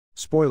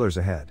Spoilers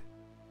ahead.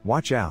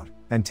 Watch out,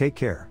 and take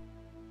care.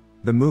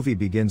 The movie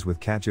begins with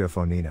Katya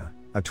Fonina,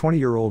 a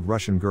 20-year-old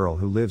Russian girl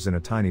who lives in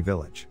a tiny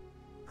village.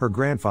 Her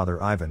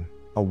grandfather Ivan,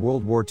 a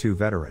World War II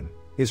veteran,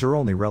 is her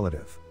only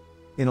relative.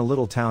 In a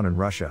little town in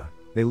Russia,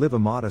 they live a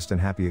modest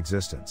and happy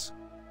existence.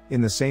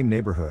 In the same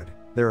neighborhood,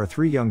 there are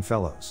 3 young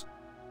fellows.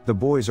 The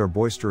boys are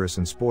boisterous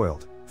and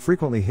spoiled,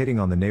 frequently hitting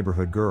on the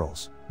neighborhood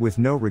girls, with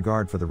no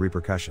regard for the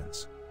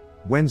repercussions.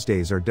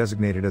 Wednesdays are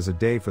designated as a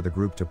day for the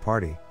group to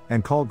party,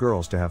 and call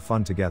girls to have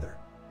fun together.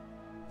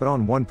 But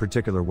on one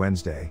particular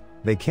Wednesday,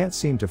 they can't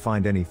seem to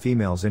find any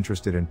females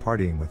interested in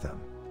partying with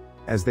them.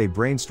 As they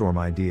brainstorm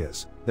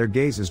ideas, their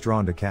gaze is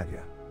drawn to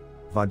Katya.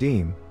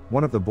 Vadim,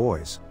 one of the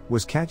boys,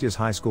 was Katya's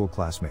high school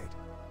classmate.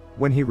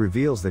 When he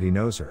reveals that he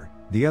knows her,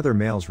 the other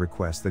males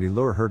request that he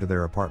lure her to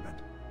their apartment.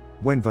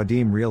 When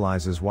Vadim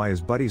realizes why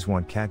his buddies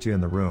want Katya in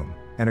the room,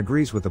 and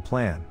agrees with the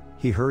plan,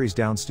 he hurries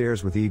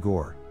downstairs with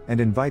Igor, and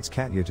invites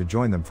Katya to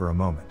join them for a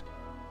moment.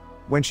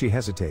 When she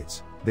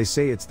hesitates, they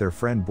say it's their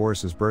friend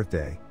Boris's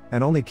birthday,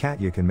 and only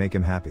Katya can make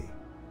him happy.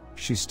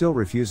 She still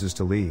refuses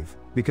to leave,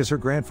 because her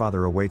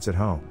grandfather awaits at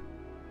home.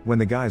 When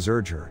the guys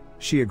urge her,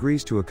 she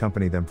agrees to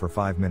accompany them for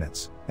 5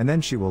 minutes, and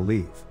then she will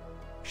leave.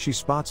 She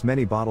spots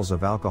many bottles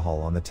of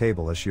alcohol on the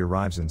table as she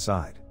arrives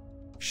inside.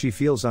 She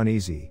feels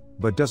uneasy,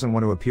 but doesn't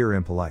want to appear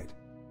impolite.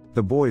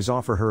 The boys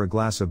offer her a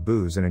glass of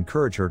booze and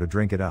encourage her to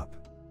drink it up.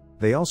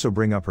 They also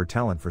bring up her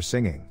talent for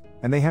singing,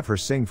 and they have her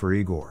sing for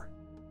Igor.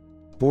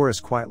 Boris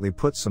quietly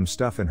puts some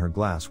stuff in her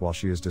glass while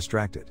she is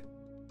distracted.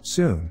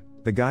 Soon,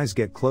 the guys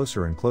get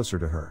closer and closer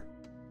to her.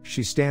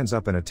 She stands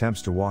up and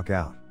attempts to walk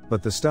out,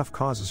 but the stuff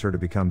causes her to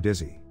become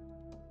dizzy.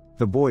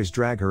 The boys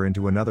drag her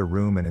into another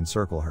room and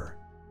encircle her.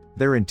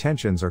 Their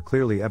intentions are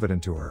clearly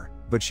evident to her,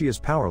 but she is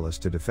powerless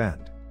to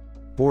defend.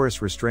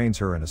 Boris restrains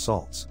her and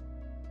assaults.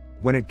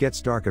 When it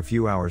gets dark a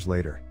few hours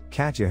later,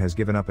 Katya has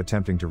given up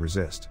attempting to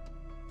resist.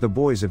 The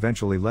boys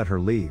eventually let her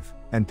leave,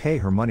 and pay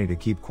her money to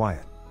keep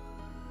quiet.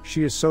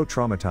 She is so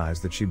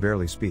traumatized that she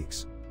barely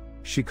speaks.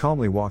 She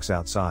calmly walks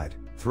outside,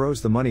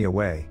 throws the money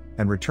away,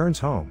 and returns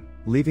home,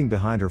 leaving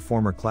behind her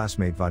former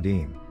classmate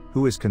Vadim,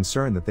 who is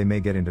concerned that they may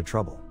get into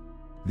trouble.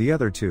 The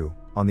other 2,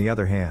 on the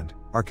other hand,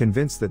 are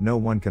convinced that no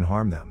one can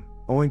harm them,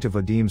 owing to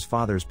Vadim's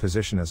father's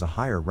position as a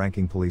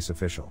higher-ranking police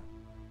official.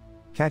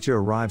 Katya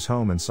arrives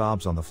home and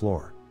sobs on the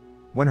floor.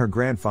 When her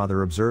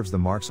grandfather observes the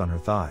marks on her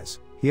thighs,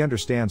 he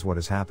understands what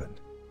has happened.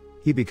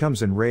 He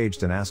becomes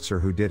enraged and asks her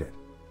who did it.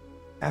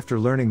 After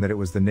learning that it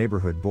was the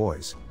neighborhood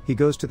boys, he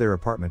goes to their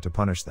apartment to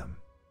punish them.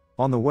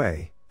 On the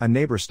way, a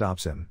neighbor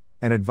stops him,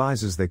 and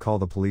advises they call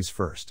the police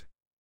first.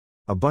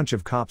 A bunch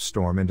of cops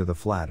storm into the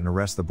flat and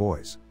arrest the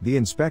boys. The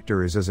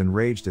inspector is as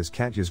enraged as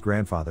Katya's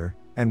grandfather,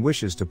 and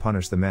wishes to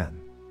punish the men.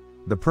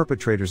 The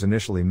perpetrators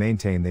initially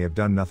maintain they have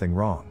done nothing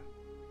wrong.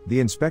 The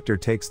inspector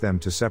takes them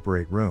to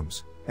separate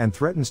rooms, and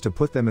threatens to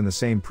put them in the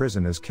same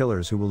prison as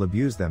killers who will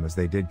abuse them as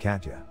they did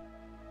Katya.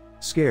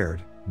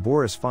 Scared,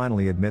 Boris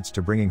finally admits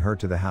to bringing her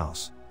to the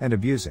house, and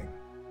abusing.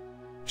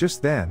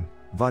 Just then,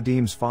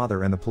 Vadim's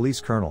father and the police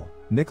colonel,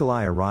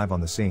 Nikolai, arrive on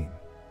the scene.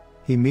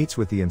 He meets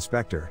with the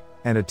inspector,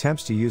 and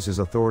attempts to use his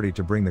authority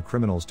to bring the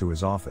criminals to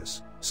his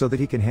office, so that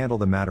he can handle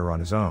the matter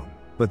on his own,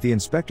 but the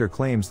inspector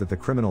claims that the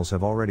criminals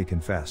have already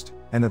confessed,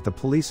 and that the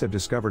police have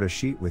discovered a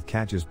sheet with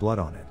Katya's blood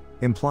on it,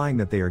 implying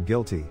that they are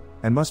guilty,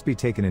 and must be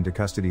taken into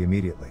custody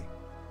immediately.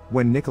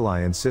 When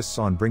Nikolai insists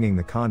on bringing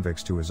the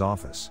convicts to his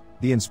office,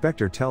 the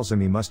inspector tells him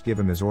he must give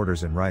him his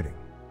orders in writing.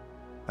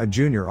 A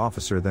junior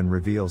officer then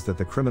reveals that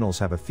the criminals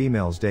have a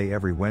females' day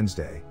every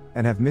Wednesday,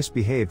 and have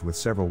misbehaved with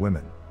several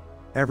women.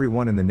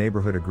 Everyone in the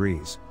neighborhood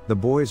agrees, the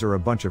boys are a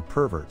bunch of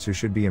perverts who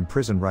should be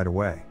imprisoned right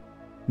away.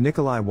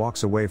 Nikolai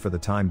walks away for the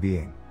time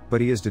being, but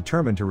he is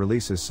determined to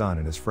release his son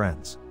and his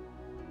friends.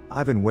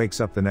 Ivan wakes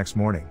up the next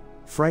morning,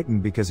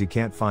 frightened because he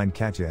can't find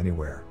Katya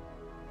anywhere.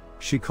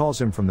 She calls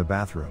him from the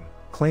bathroom,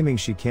 claiming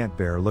she can't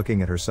bear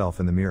looking at herself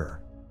in the mirror.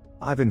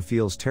 Ivan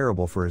feels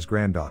terrible for his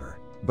granddaughter,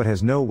 but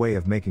has no way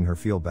of making her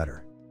feel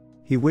better.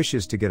 He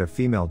wishes to get a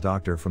female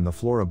doctor from the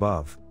floor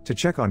above, to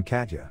check on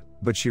Katya,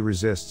 but she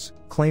resists,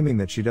 claiming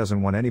that she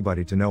doesn't want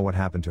anybody to know what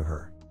happened to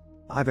her.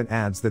 Ivan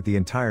adds that the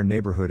entire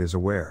neighborhood is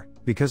aware,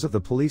 because of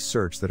the police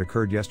search that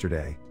occurred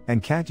yesterday,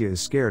 and Katya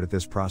is scared at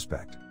this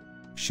prospect.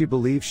 She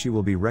believes she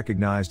will be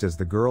recognized as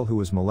the girl who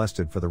was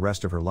molested for the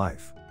rest of her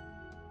life.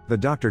 The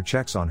doctor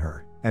checks on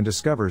her, and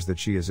discovers that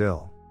she is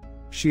ill.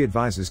 She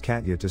advises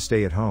Katya to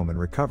stay at home and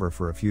recover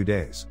for a few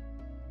days.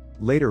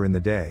 Later in the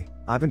day,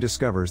 Ivan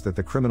discovers that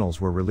the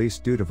criminals were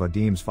released due to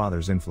Vadim's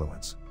father's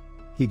influence.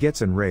 He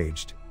gets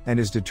enraged, and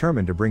is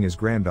determined to bring his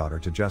granddaughter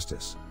to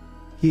justice.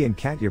 He and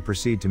Katya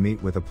proceed to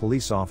meet with a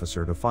police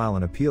officer to file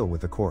an appeal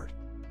with the court.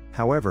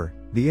 However,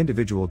 the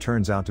individual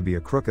turns out to be a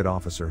crooked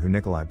officer who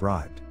Nikolai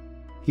bribed.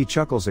 He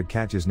chuckles at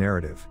Katya's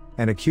narrative,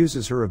 and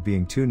accuses her of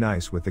being too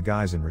nice with the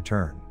guys in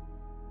return.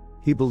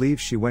 He believes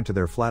she went to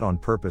their flat on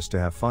purpose to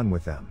have fun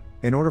with them,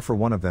 in order for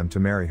one of them to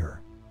marry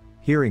her.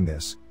 Hearing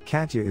this,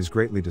 Katya is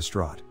greatly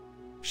distraught.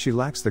 She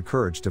lacks the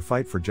courage to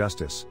fight for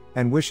justice,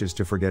 and wishes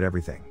to forget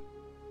everything.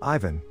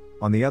 Ivan,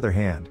 on the other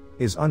hand,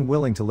 is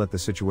unwilling to let the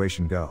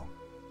situation go.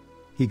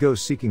 He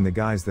goes seeking the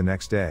guys the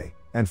next day,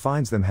 and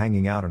finds them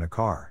hanging out in a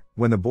car.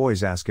 When the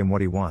boys ask him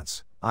what he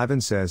wants, Ivan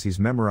says he's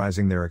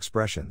memorizing their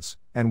expressions,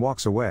 and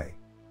walks away.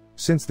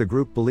 Since the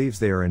group believes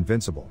they are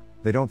invincible,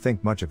 they don't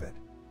think much of it.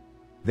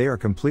 They are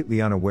completely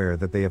unaware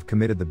that they have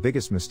committed the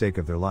biggest mistake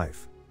of their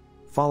life.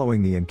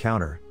 Following the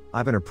encounter,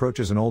 Ivan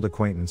approaches an old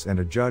acquaintance and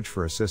a judge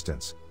for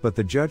assistance, but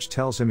the judge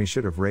tells him he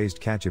should have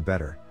raised Katya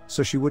better,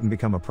 so she wouldn't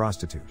become a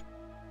prostitute.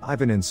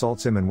 Ivan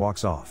insults him and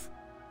walks off.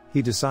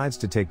 He decides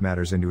to take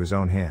matters into his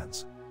own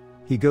hands.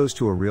 He goes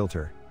to a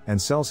realtor, and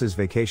sells his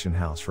vacation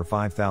house for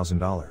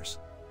 $5,000.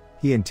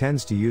 He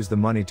intends to use the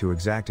money to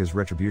exact his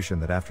retribution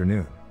that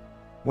afternoon.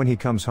 When he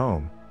comes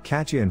home,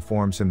 Katya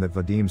informs him that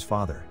Vadim's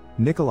father,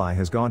 Nikolai,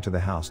 has gone to the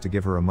house to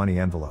give her a money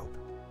envelope.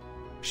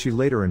 She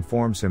later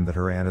informs him that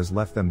her aunt has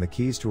left them the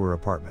keys to her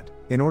apartment,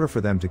 in order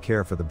for them to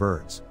care for the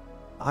birds.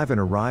 Ivan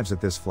arrives at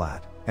this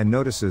flat, and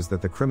notices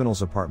that the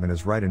criminal's apartment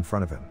is right in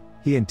front of him.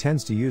 He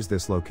intends to use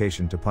this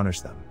location to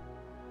punish them.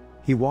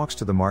 He walks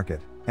to the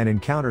market, and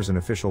encounters an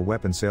official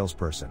weapon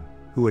salesperson,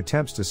 who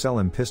attempts to sell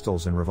him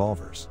pistols and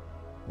revolvers.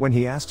 When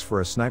he asks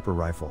for a sniper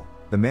rifle,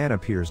 the man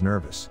appears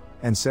nervous,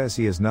 and says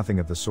he has nothing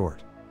of the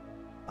sort.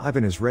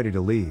 Ivan is ready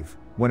to leave,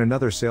 when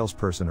another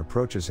salesperson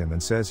approaches him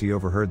and says he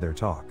overheard their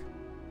talk.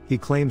 He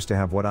claims to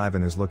have what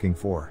Ivan is looking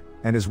for,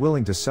 and is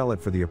willing to sell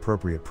it for the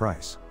appropriate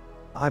price.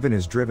 Ivan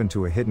is driven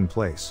to a hidden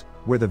place,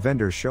 where the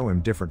vendors show him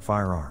different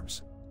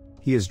firearms.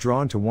 He is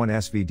drawn to one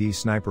SVD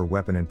sniper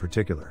weapon in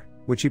particular,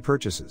 which he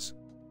purchases.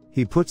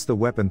 He puts the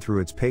weapon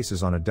through its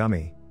paces on a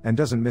dummy, and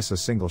doesn't miss a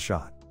single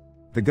shot.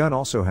 The gun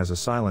also has a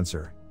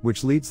silencer,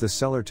 which leads the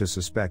seller to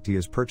suspect he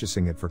is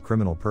purchasing it for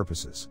criminal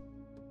purposes.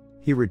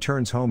 He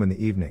returns home in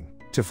the evening,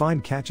 to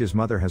find Katya's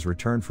mother has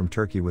returned from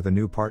Turkey with a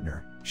new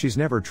partner. She's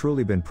never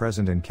truly been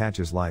present in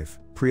Katya's life,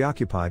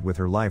 preoccupied with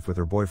her life with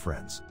her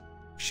boyfriends.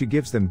 She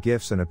gives them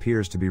gifts and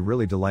appears to be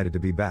really delighted to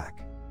be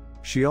back.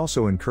 She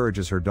also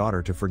encourages her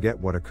daughter to forget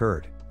what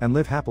occurred, and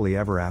live happily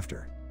ever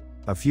after.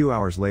 A few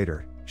hours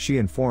later, she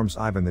informs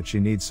Ivan that she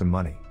needs some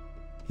money.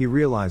 He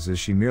realizes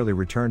she merely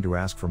returned to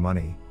ask for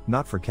money,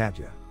 not for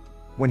Katya.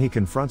 When he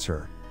confronts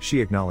her, she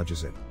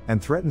acknowledges it,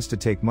 and threatens to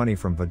take money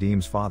from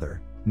Vadim's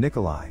father,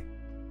 Nikolai.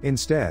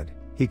 Instead,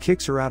 he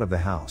kicks her out of the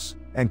house,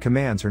 and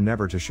commands her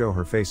never to show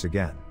her face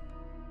again.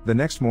 The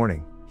next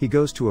morning, he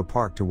goes to a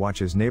park to watch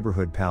his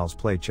neighborhood pals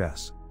play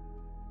chess.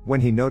 When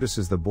he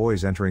notices the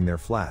boys entering their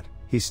flat,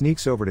 he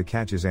sneaks over to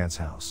Katya's aunt's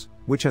house,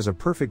 which has a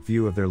perfect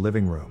view of their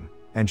living room,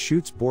 and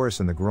shoots Boris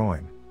in the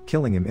groin,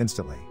 killing him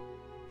instantly.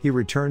 He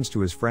returns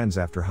to his friends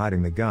after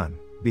hiding the gun,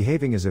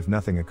 behaving as if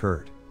nothing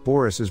occurred.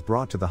 Boris is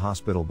brought to the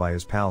hospital by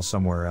his pals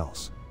somewhere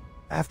else.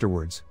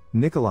 Afterwards,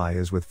 Nikolai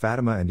is with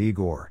Fatima and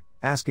Igor,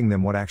 asking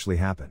them what actually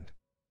happened.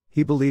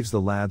 He believes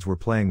the lads were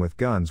playing with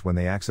guns when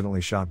they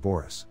accidentally shot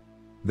Boris.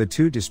 The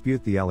two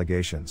dispute the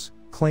allegations,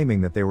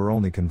 claiming that they were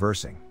only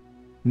conversing.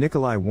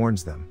 Nikolai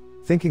warns them,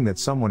 thinking that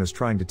someone is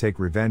trying to take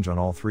revenge on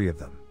all three of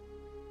them.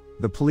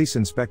 The police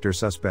inspector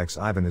suspects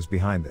Ivan is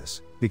behind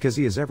this, because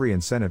he has every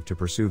incentive to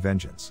pursue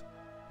vengeance.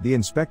 The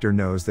inspector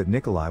knows that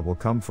Nikolai will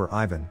come for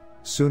Ivan,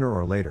 sooner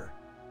or later.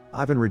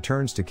 Ivan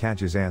returns to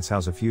Katya's aunt's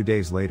house a few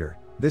days later,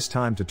 this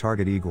time to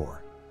target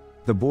Igor.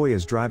 The boy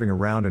is driving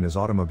around in his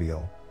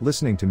automobile,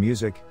 listening to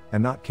music,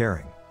 and not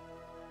caring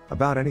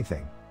about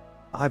anything.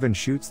 Ivan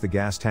shoots the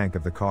gas tank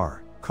of the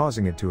car,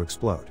 causing it to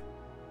explode.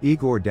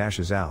 Igor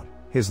dashes out,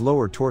 his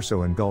lower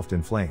torso engulfed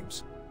in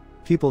flames.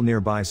 People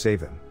nearby save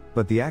him,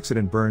 but the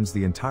accident burns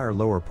the entire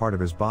lower part of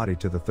his body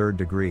to the 3rd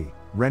degree,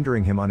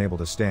 rendering him unable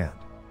to stand.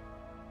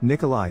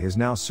 Nikolai is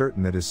now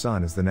certain that his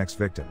son is the next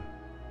victim.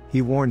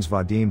 He warns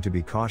Vadim to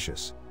be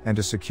cautious, and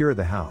to secure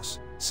the house,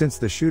 since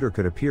the shooter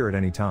could appear at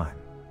any time.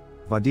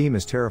 Vadim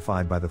is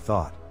terrified by the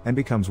thought, and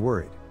becomes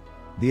worried.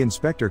 The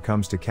inspector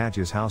comes to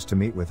Katya's house to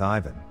meet with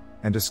Ivan,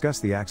 and discuss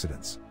the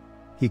accidents.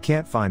 He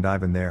can't find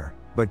Ivan there,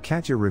 but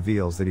Katya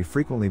reveals that he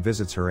frequently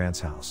visits her aunt's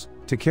house,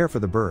 to care for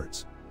the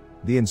birds.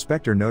 The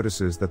inspector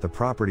notices that the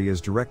property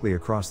is directly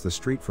across the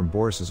street from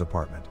Boris's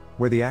apartment,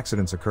 where the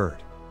accidents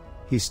occurred.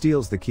 He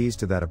steals the keys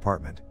to that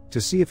apartment,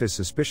 to see if his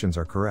suspicions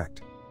are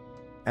correct.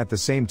 At the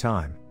same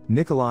time,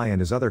 Nikolai and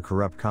his other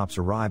corrupt cops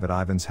arrive at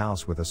Ivan's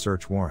house with a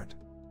search warrant.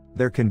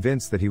 They're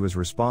convinced that he was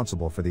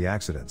responsible for the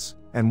accidents,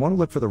 and want to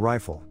look for the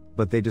rifle,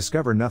 but they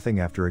discover nothing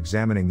after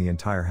examining the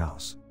entire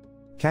house.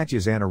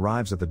 Katya's aunt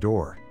arrives at the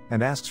door,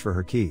 and asks for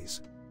her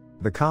keys.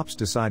 The cops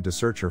decide to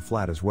search her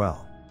flat as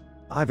well.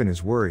 Ivan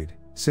is worried,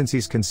 since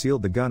he's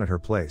concealed the gun at her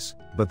place,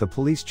 but the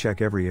police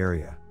check every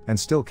area, and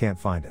still can't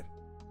find it.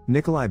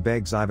 Nikolai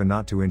begs Ivan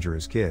not to injure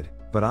his kid,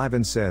 but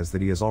Ivan says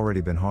that he has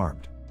already been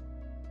harmed.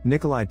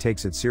 Nikolai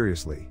takes it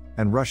seriously,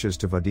 and rushes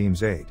to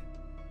Vadim's aid.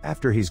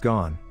 After he's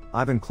gone,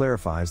 Ivan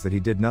clarifies that he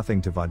did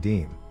nothing to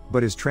Vadim,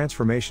 but his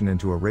transformation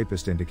into a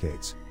rapist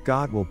indicates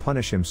God will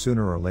punish him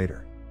sooner or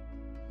later.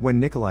 When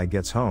Nikolai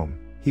gets home,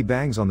 he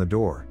bangs on the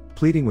door,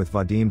 pleading with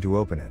Vadim to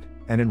open it,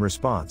 and in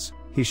response,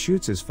 he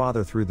shoots his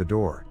father through the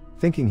door,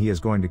 thinking he is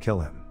going to kill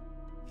him.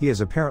 He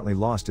has apparently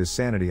lost his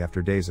sanity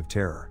after days of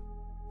terror.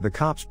 The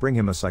cops bring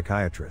him a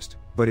psychiatrist,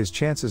 but his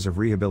chances of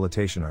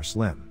rehabilitation are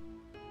slim.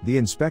 The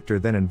inspector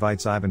then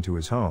invites Ivan to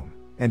his home,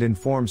 and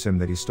informs him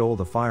that he stole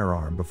the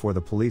firearm before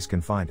the police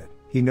can find it.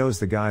 He knows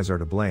the guys are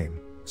to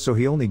blame, so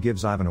he only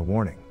gives Ivan a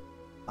warning.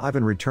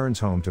 Ivan returns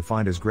home to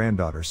find his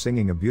granddaughter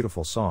singing a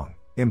beautiful song,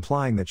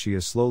 implying that she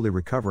is slowly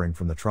recovering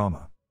from the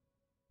trauma.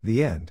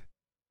 The end.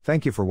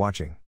 Thank you for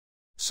watching.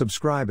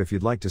 Subscribe if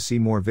you'd like to see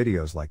more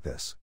videos like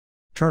this.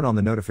 Turn on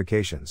the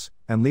notifications,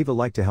 and leave a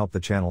like to help the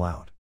channel out.